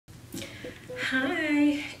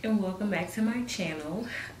Hi, and welcome back to my channel.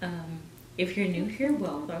 If you're new here,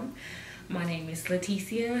 welcome. My name is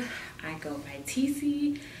Leticia. I go by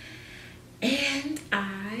TC, and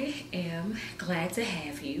I am glad to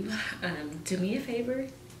have you. Do me a favor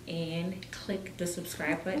and click the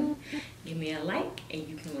subscribe button. Give me a like, and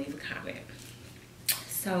you can leave a comment.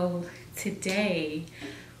 So today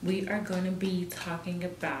we are going to be talking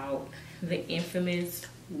about the infamous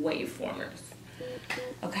waveformers.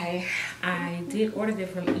 Okay, I did order them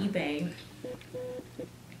from eBay.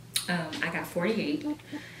 I got 48,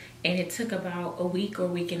 and it took about a week or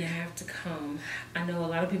week and a half to come. I know a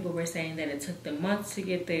lot of people were saying that it took them months to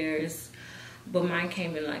get theirs, but mine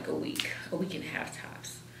came in like a week and a half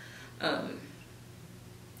tops.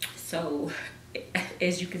 So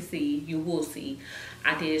as you can see, you will see,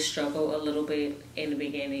 I did struggle a little bit in the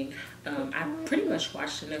beginning. I pretty much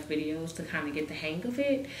watched enough videos to kind of get the hang of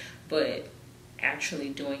it, but actually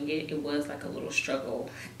doing it was like a little struggle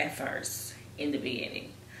at first in the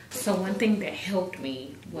beginning. So one thing that helped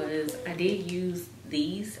me was I did use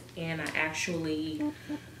these, and I actually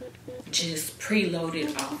just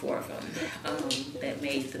preloaded all four of them. That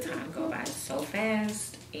made the time go by so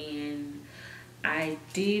fast. And I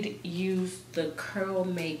did use the Curl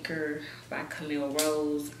Maker by Camille.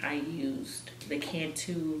 I used the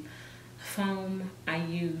Cantu foam. I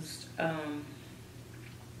used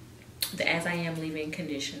the As I Am leave-in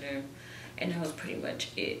conditioner, and that was pretty much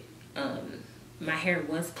it. My hair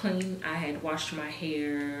was clean. I had washed my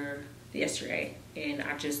hair yesterday, and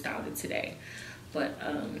I just styled it today. But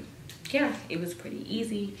yeah, it was pretty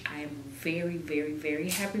easy. I am very, very, very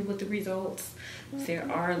happy with the results.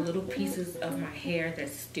 There are little pieces of my hair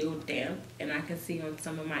that's still damp, and I can see on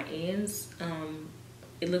some of my ends,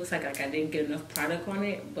 it looks like I didn't get enough product on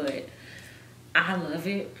it, but I love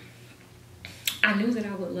it. I knew that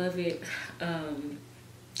I would love it, and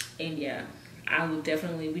yeah, I will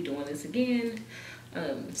definitely be doing this again.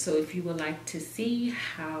 So if you would like to see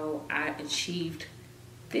how I achieved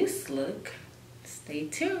this look, stay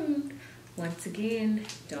tuned. Once again,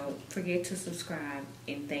 don't forget to subscribe,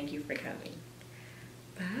 and thank you for coming.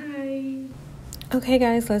 Bye. Okay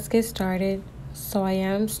guys, let's get started. So I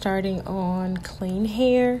am starting on clean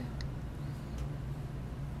hair.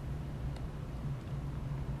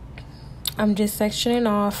 I'm just sectioning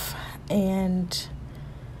off, and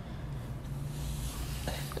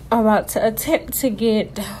I'm about to attempt to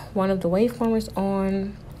get one of the waveformers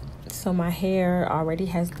on. So my hair already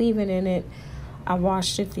has leave-in in it. I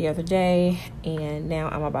washed it the other day, and now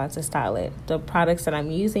I'm about to style it. The products that I'm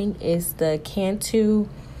using is the Cantu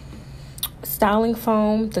styling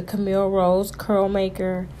foam, the Camille curl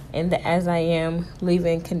maker, and the As I Am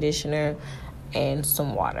leave-in conditioner, and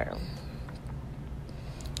some water.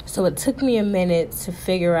 So it took me a minute to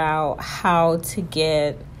figure out how to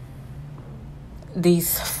get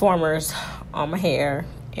these formers on my hair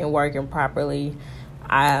and working properly.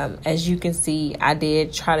 As you can see, I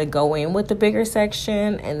did try to go in with the bigger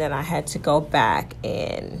section, and then I had to go back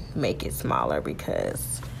and make it smaller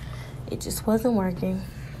because it just wasn't working.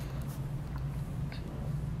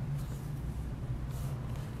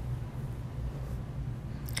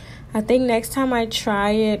 I think next time I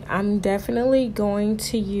try it, I'm definitely going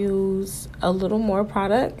to use a little more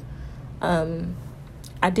product.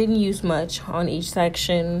 I didn't use much on each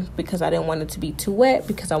section because I didn't want it to be too wet,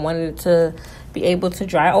 because I wanted it to be able to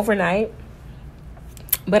dry overnight.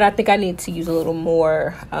 But I think I need to use a little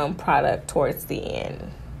more product towards the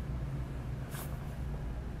end.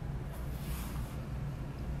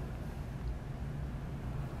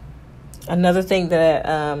 Another thing that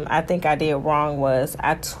I think I did wrong was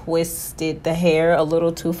I twisted the hair a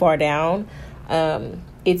little too far down.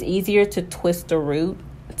 It's easier to twist the root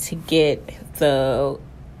to get the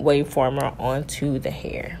waveformer onto the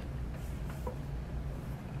hair.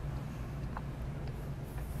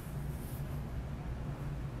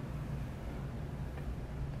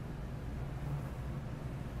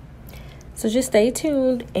 So just stay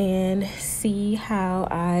tuned and see how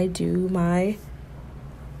I do my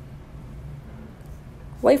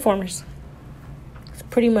waveformers. It's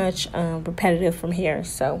pretty much repetitive from here.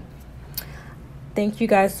 So thank you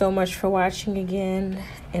guys so much for watching again,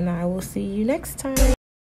 and I will see you next time.